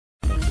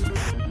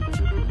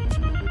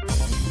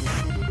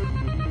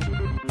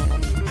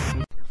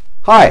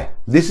Hi,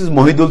 this is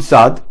Mohidul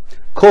Saad,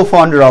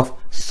 co-founder of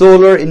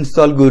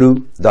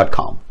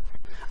SolarInstallGuru.com.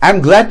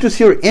 I'm glad to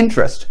see your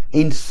interest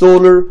in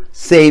solar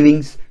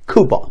savings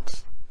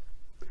coupons.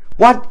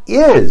 What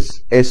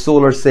is a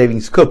solar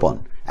savings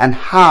coupon and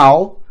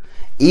how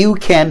you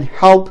can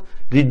help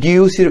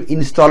reduce your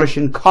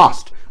installation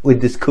cost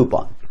with this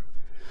coupon?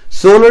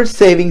 Solar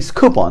savings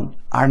coupons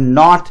are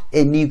not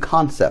a new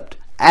concept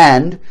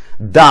and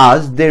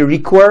thus they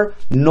require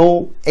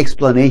no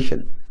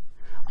explanation.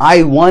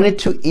 I wanted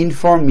to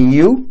inform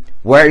you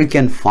where you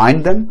can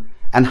find them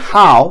and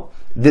how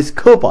this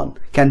coupon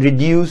can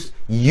reduce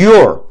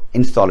your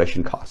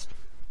installation cost.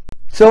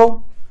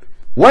 So,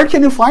 where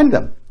can you find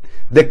them?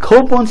 The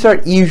coupons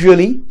are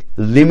usually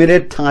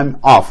limited time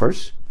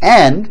offers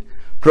and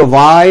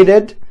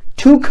provided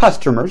to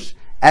customers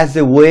as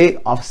a way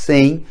of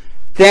saying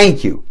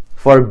thank you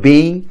for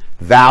being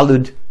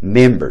valued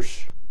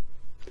members.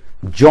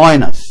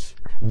 Join us,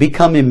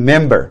 become a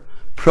member,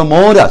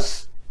 promote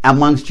us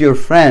amongst your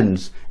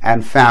friends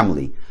and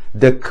family.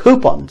 The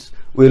coupons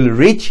will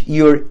reach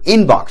your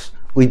inbox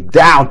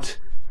without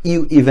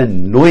you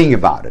even knowing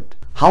about it.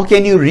 How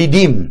can you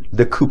redeem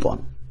the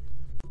coupon?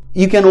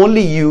 You can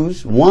only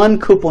use one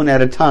coupon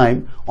at a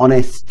time on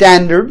a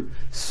standard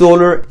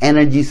solar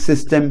energy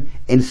system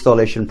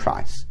installation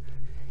price.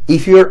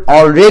 If you're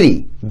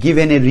already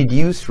given a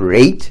reduced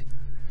rate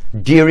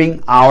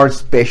during our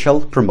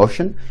special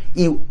promotion,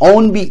 you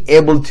won't be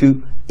able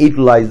to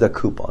utilize the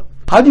coupon.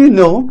 How do you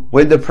know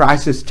when the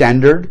price is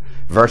standard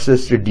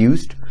versus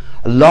reduced?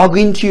 Log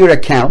into your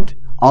account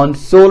on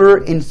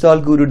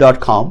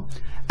SolarInstallGuru.com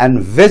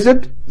and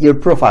visit your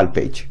profile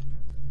page.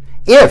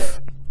 If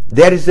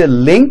there is a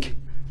link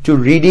to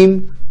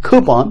redeem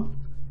coupon,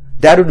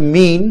 that would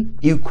mean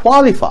you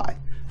qualify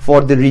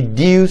for the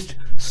reduced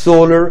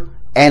solar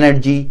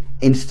energy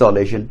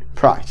installation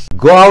price.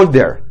 Go out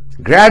there,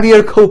 grab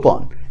your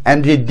coupon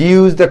and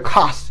reduce the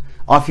cost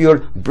of your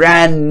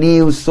brand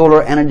new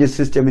solar energy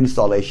system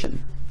installation.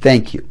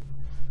 Thank you.